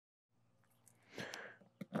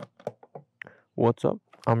what's up?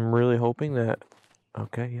 I'm really hoping that,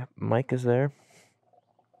 okay, yep, mic is there.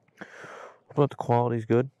 Hope the quality's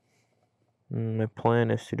good. My plan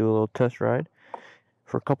is to do a little test ride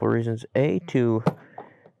for a couple of reasons. A, to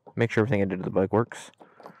make sure everything I did to the bike works.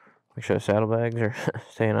 Make sure the saddlebags are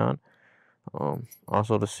staying on.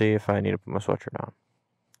 Also to see if I need to put my sweatshirt on.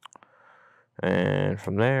 And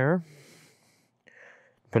from there,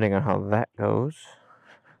 depending on how that goes,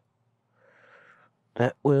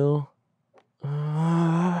 that will,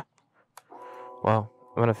 well,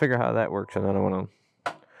 I'm going to figure out how that works, and then I want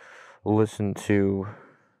to listen to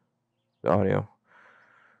the audio.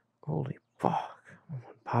 Holy fuck. I'm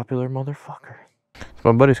a popular motherfucker. So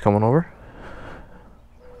my buddy's coming over.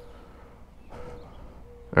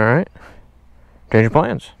 Alright. Change your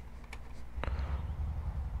plans.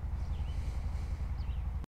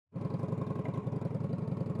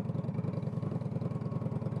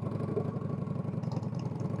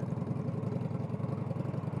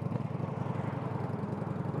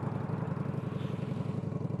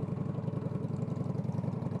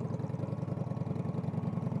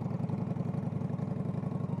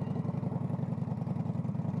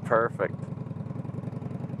 Perfect.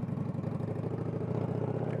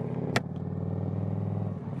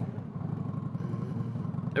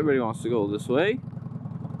 Everybody wants to go this way.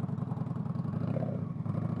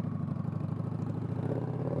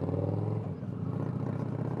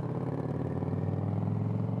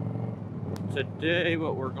 Today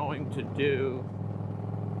what we're going to do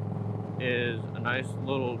is a nice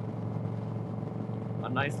little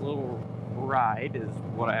ride is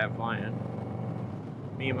what I have planned.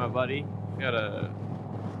 Me and my buddy got a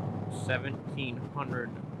 1700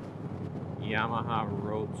 Yamaha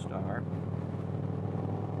Roadstar.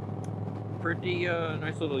 Pretty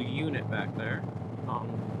nice little unit back there.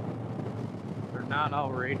 They're not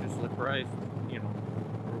outrageously priced, you know,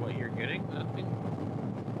 for what you're getting. I think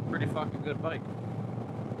pretty fucking good bike.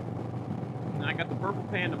 And I got the Purple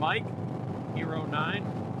Panda mic, Hero 9.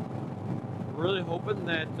 Really hoping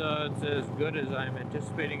that it's as good as I'm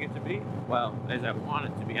anticipating it to be. Well, as I want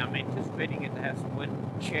it to be. I'm anticipating it to have some wind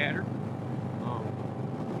chatter.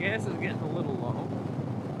 Gas is getting a little low,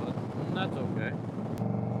 but that's okay.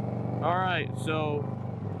 Alright, so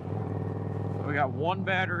we got one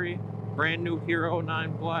battery, brand new Hero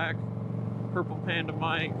 9 Black, Purple Panda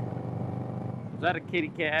mic. Is that a kitty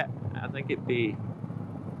cat? I think it be.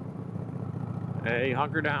 Hey,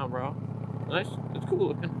 hunker down, bro. Nice, it's cool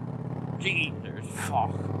looking. Gee, there's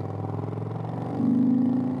fuck.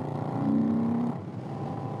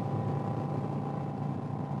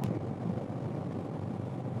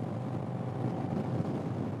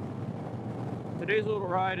 Today's little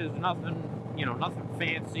ride is nothing, you know, nothing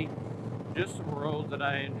fancy. Just some roads that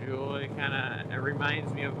I enjoy. It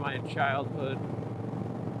reminds me of my childhood.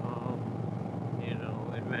 You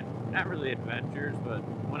know, not really adventures, but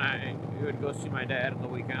when we would go see my dad on the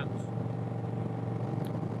weekends,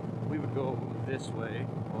 we would go this way.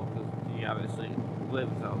 Well, because he obviously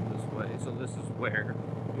lives out this way, so this is where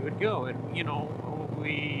we would go. And, you know,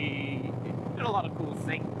 we did a lot of cool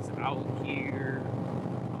things out here.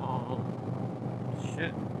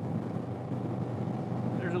 Shit.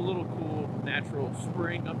 There's a little cool natural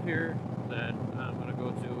spring up here that I'm gonna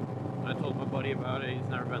go to. I told my buddy about it. He's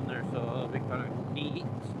never been there, so it'll be kind of neat.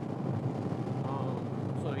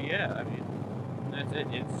 So yeah, I mean, that's it.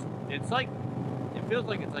 It's like, it feels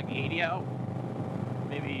like it's like 80 out,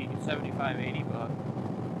 maybe 75, 80, but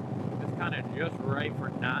it's kind of just right for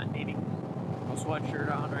not needing a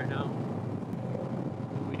sweatshirt on right now.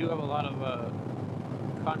 We do have a lot of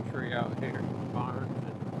country out here, farms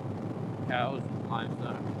and cows and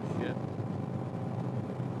livestock and shit.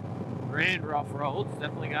 Grand rough roads,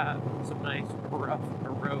 definitely got some nice rough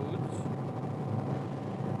roads.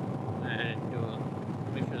 And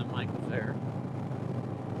make sure the mic was there.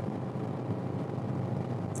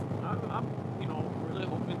 I'm, you know, really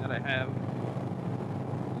hoping that I have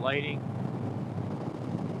lighting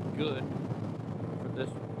good for this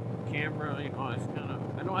camera. You know, it's kind of,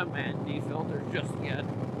 I don't have my ND filter just yet,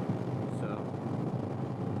 so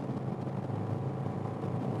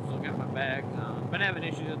still got my bags on. Been having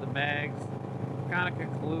issues with the bags. Kind of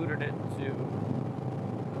concluded it to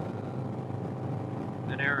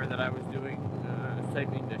an error that I was doing,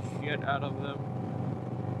 taking the shit out of them.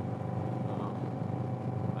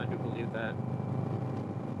 I do believe that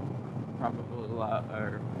probably a lot,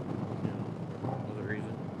 or you know, was the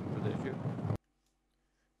reason for the issue.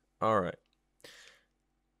 All right.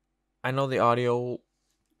 I know the audio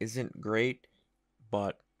isn't great,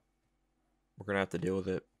 but we're gonna have to deal with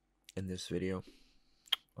it in this video.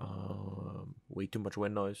 Way too much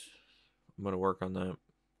wind noise. I'm gonna work on that.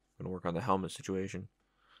 Gonna work on the helmet situation.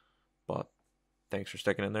 But thanks for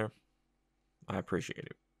sticking in there. I appreciate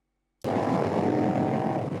it.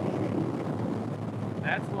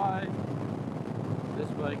 That's why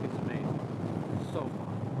this bike is amazing. It's so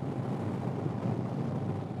fun.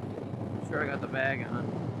 Sure, I got the bag on.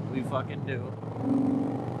 We fucking do.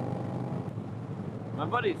 My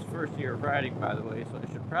buddy's first year of riding, by the way, so I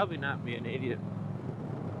should probably not be an idiot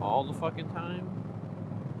all the fucking time.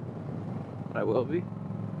 But I will be.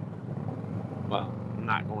 Well, I'm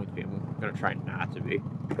not going to be. I'm going to try not to be.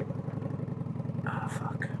 Ah,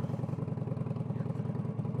 fuck.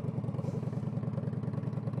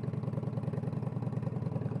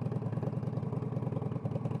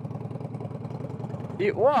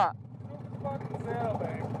 You, what?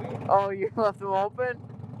 Oh, you left them open?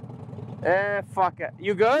 Fuck it.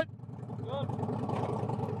 You good? Good.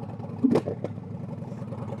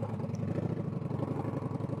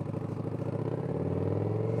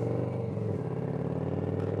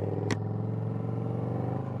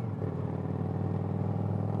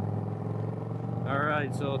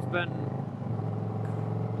 Alright, so it's been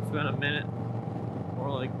a minute, or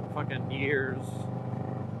like fucking years,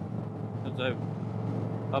 since I've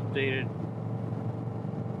updated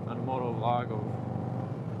on a moto vlog of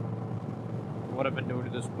what I've been doing to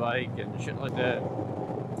this bike and shit like that.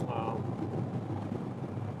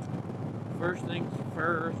 First things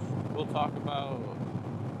first, we'll talk about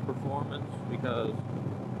performance because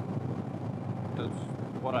that's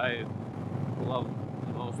what I love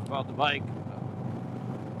the most about the bike.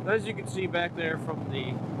 As you can see back there from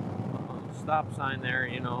the stop sign there,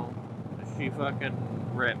 you know, she fucking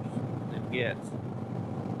rips and gets.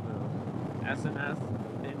 SNS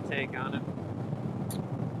intake on it.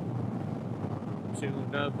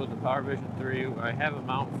 Tuned up with the Power Vision 3. I have a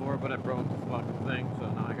mount for it, but I broke the fucking thing, so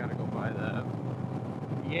now I gotta go buy that.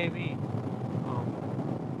 Yay me.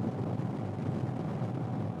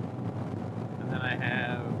 And then I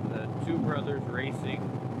have the Two Brothers Racing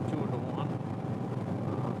 2-in-1.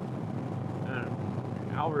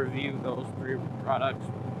 And I'll review those 3 products.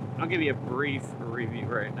 I'll give you a brief review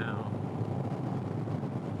right now.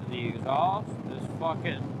 The exhaust is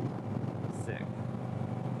fucking sick.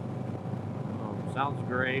 Sounds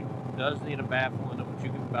great. Does need a baffle in it, which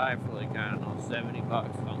you can buy for like, I don't know, $70,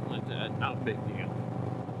 something like that. Not a big deal.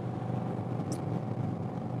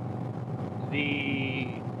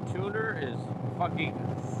 The tuner is fucking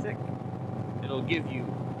sick. It'll give you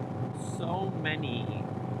so many.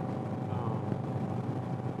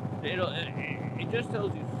 It just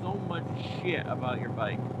tells you so much shit about your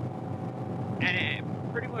bike, and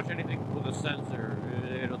pretty much anything with a sensor,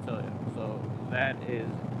 it'll tell you. So that is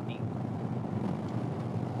neat.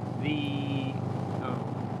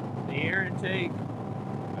 The air intake,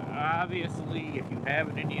 obviously, if you have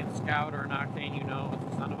an Indian Scout or an Octane, you know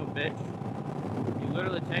it's a son of a bitch. You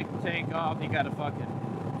literally take the tank off, you gotta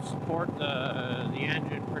fucking support the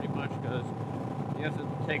engine pretty much, because you have to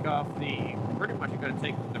take off pretty much you gotta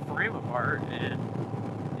take the frame apart, and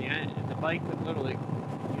the bike could literally,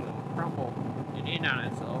 you know, crumble in on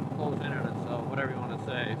itself, close in on itself, whatever you want to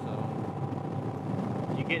say.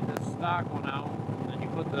 So you get the stock one out, and then you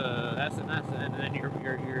put the SNS in, and then you're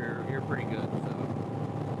pretty good. So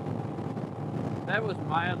that was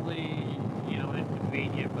mildly, you know,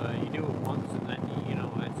 inconvenient, but you do it once, and then you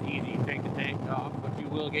know it's easy. You take the tank off, but you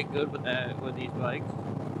will get good with that with these bikes.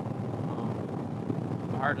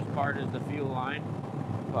 The hardest part is the fuel line,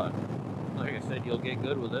 but like I said, you'll get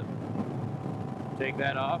good with it. Take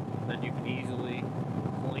that off, then you can easily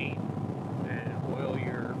clean and oil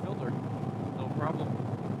your filter, no problem.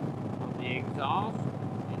 On the exhaust,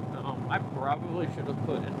 I probably should have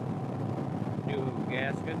put in new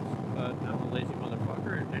gaskets, but I'm a lazy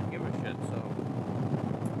motherfucker and didn't give a shit, so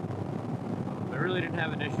I really didn't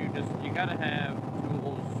have an issue. Just, you gotta have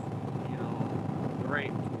tools, you know, the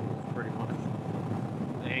right tools pretty much.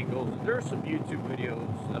 The angles, there are some YouTube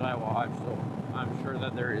videos that I watch, so I'm sure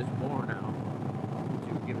that there is more now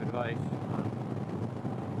to give advice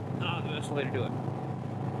on the best way to do it.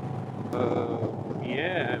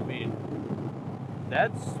 Yeah, I mean,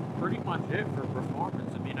 that's pretty much it for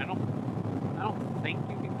performance. I mean, I don't think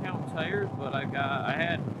you can count tires, but I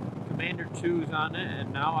had Commander 2s on it,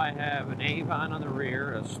 and now I have an Avon on the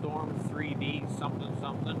rear, a Storm 3D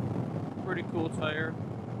something. Pretty cool tire.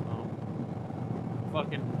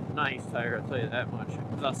 Fucking nice tire, I'll tell you that much.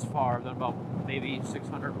 Thus far, I've done about maybe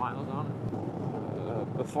 600 miles on it.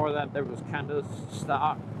 Before that, there was kind of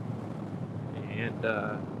stock, and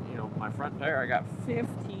you know, my front tire, I got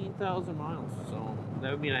 15,000 miles, so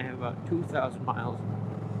that would mean I have about 2,000 miles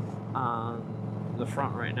on the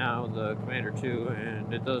front right now, the Commander 2,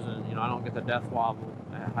 and it doesn't, you know, I don't get the death wobble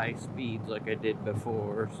at high speeds like I did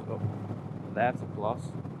before, so that's a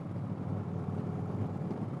plus.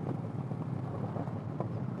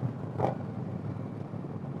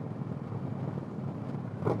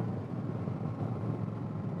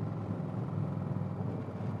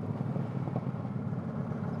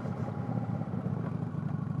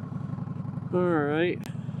 Alright,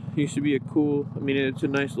 used to be a cool, I mean, it's a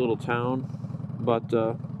nice little town, but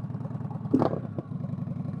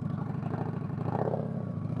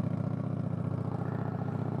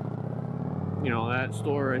you know, that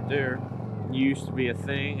store right there used to be a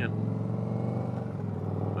thing, and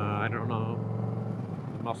I don't know,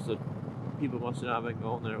 people must have not been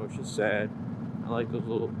going there, which is sad. I like those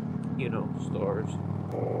little, you know, stores.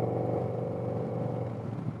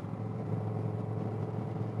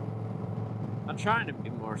 I'm trying to be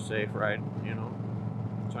more safe, right? You know,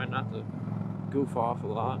 trying not to goof off a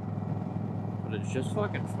lot, but it's just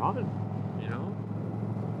fucking fun, you know?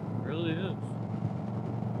 It really is.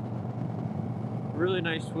 Really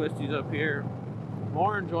nice twisties up here.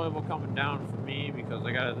 More enjoyable coming down for me because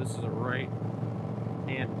this is a right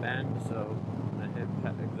hand bend, so I hit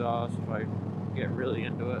exhaust if I get really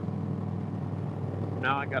into it.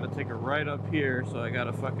 Now I gotta take a right up here, so I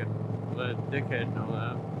gotta fucking let a dickhead know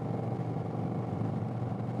that.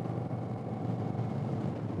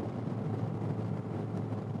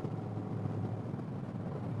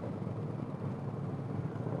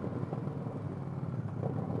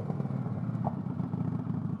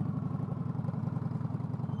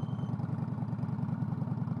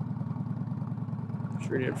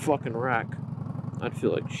 Sure didn't fucking wreck. I'd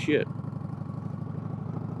feel like shit.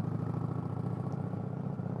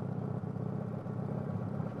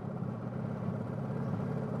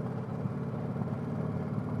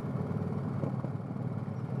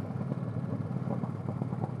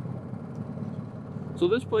 So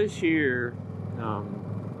this place here,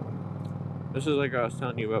 this is like I was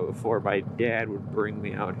telling you about before, my dad would bring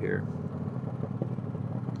me out here.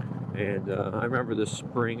 And I remember this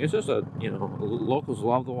spring, it's just you know, locals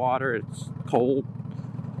love the water, it's cold.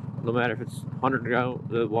 No matter if it's 100 out,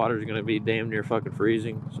 the water's gonna be damn near fucking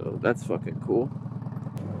freezing, so that's fucking cool.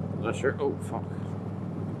 I'm not sure, oh fuck.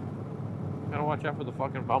 Gotta watch out for the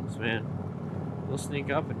fucking bumps, man. They'll sneak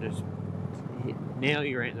up and just nail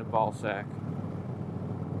you right in the ball sack.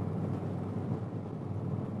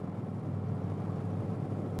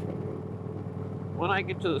 When I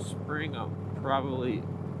get to the spring, I'll probably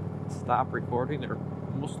stop recording. There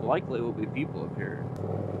most likely will be people up here.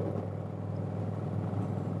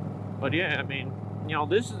 But yeah, I mean, you know,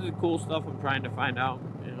 this is the cool stuff I'm trying to find out,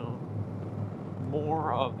 you know,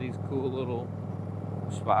 more of these cool little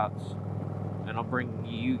spots, and I'll bring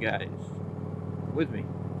you guys with me.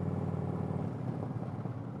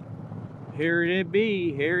 Here it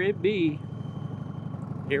be, here it be.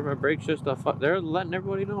 Here my brakes just up. They're letting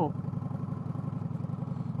everybody know.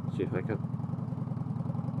 Let's see if I can.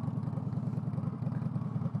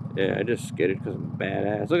 Yeah, I just skidded because I'm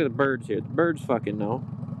badass. Look at the birds here. The birds fucking know.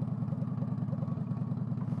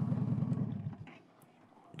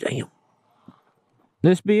 Damn.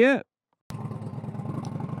 This be it.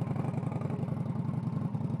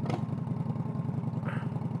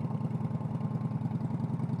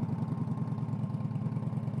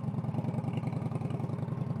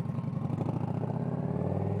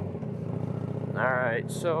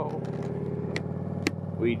 Alright, so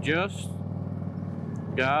we just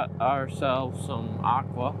got ourselves some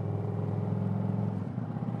aqua.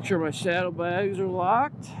 Make sure my saddlebags are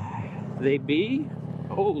locked. They be.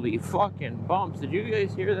 Holy fucking bumps. Did you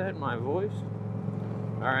guys hear that in my voice?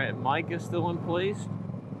 Alright, mic is still in place.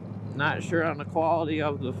 Not sure on the quality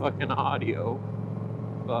of the fucking audio,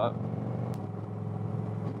 but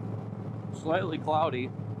slightly cloudy.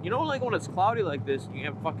 You know, like when it's cloudy like this, you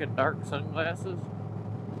have fucking dark sunglasses?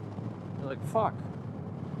 You're like, fuck.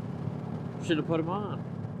 Should have put them on.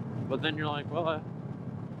 But then you're like, well,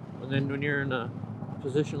 and then when you're in a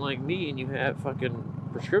position like me and you have fucking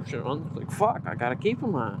prescription ones, it's like, fuck, I gotta keep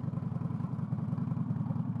them on.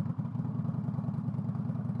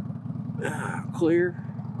 Clear.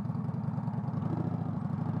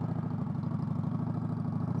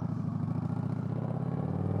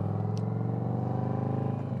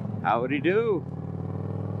 Howdy do.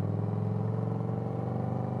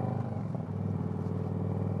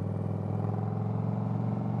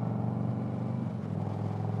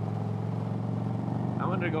 I'm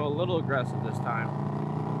gonna go a little aggressive this time.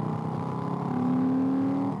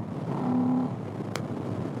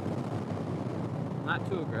 Not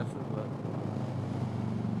too aggressive, but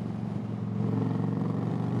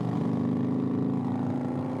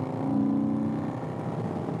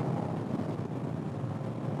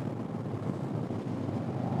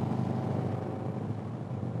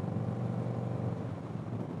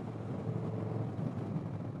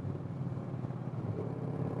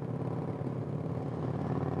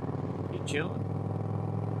chilling.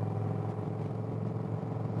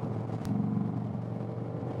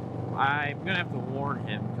 I'm gonna have to warn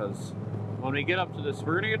him, because when we get up to this,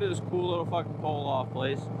 we're gonna get to this cool little fucking pull-off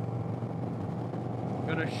place. I'm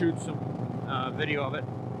gonna shoot some video of it.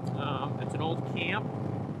 It's an old camp,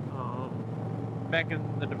 back in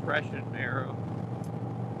the Depression era.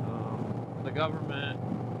 The government,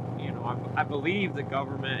 you know, I believe the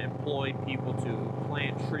government employed people to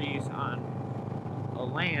plant trees on a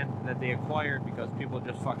land that they acquired because people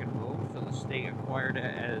just fucking moved, so the state acquired it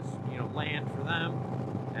as, you know, land for them.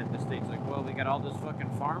 And the state's like, well, we got all this fucking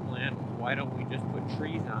farmland, why don't we just put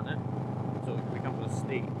trees on it so it becomes a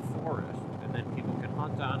state forest, and then people can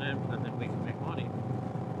hunt on it, and then we can make money.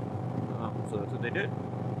 So that's what they did.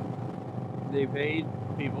 They paid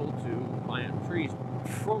people to plant trees,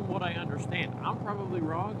 from what I understand. I'm probably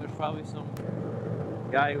wrong, there's probably some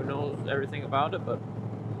guy who knows everything about it, but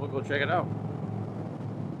we'll go check it out.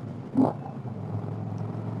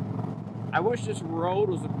 I wish this road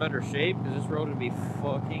was in better shape, because this road would be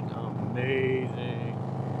fucking amazing.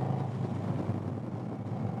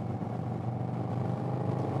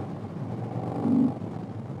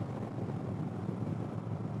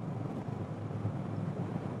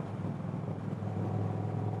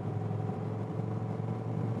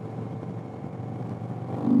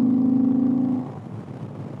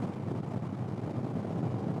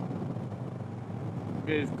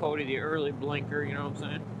 Gives Cody the early blinker, you know what I'm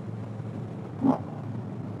saying?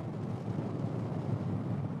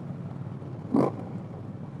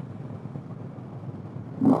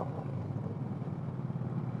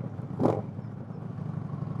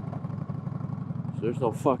 There's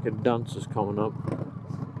no fucking dunces coming up.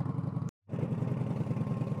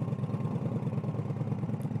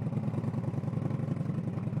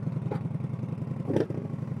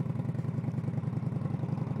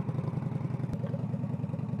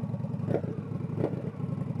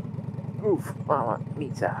 Oof, mama,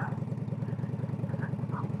 mita.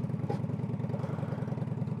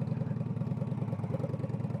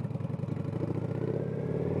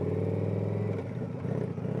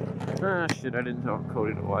 Ah, shit, I didn't tell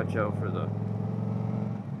Cody to watch out for the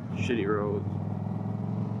shitty roads.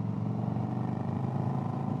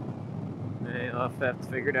 He'll have to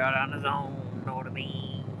figure it out on his own, know what I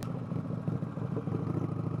mean?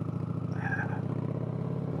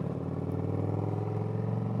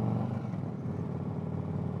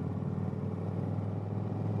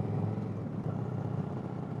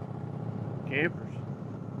 Campers.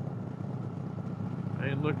 I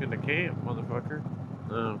ain't looking to camp, motherfucker.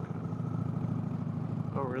 Oh, okay.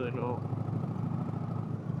 I don't really know.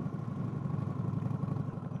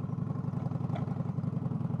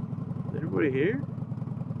 Is anybody here?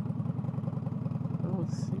 I don't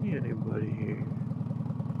see anybody here.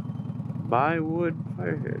 Buy wood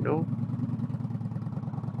fire here, no?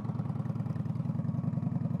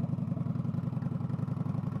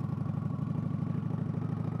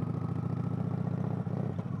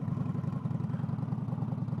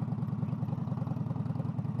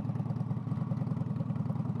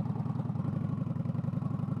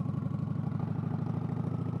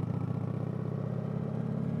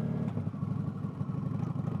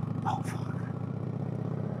 Oh, fuck.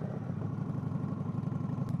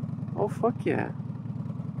 Oh, fuck yeah.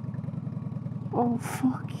 Oh,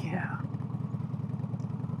 fuck yeah.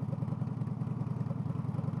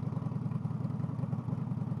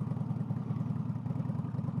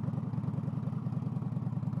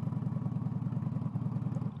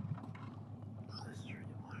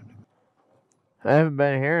 I haven't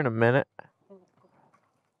been here in a minute.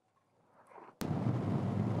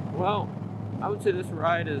 Well, I would say this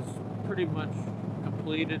ride is pretty much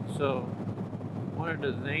completed, so I wanted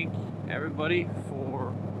to thank everybody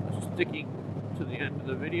for sticking to the end of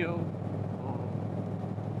the video.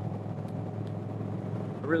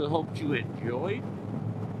 I really hoped you enjoyed.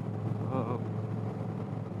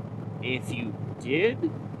 If you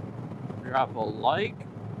did, drop a like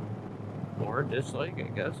or a dislike, I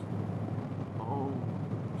guess.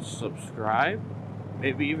 Subscribe,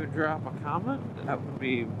 maybe even drop a comment. That would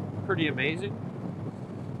be pretty amazing.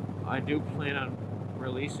 I do plan on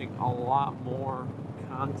releasing a lot more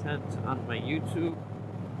content on my YouTube,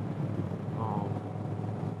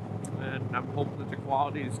 and I'm hoping that the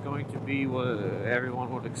quality is going to be what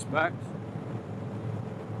everyone would expect.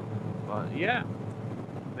 But yeah,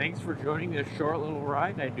 thanks for joining this short little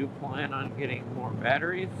ride. I do plan on getting more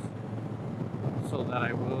batteries so that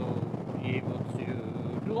I will be able to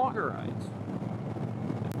do longer rides.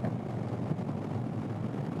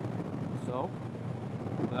 So,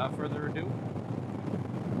 without further ado,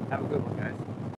 have a good one, guys.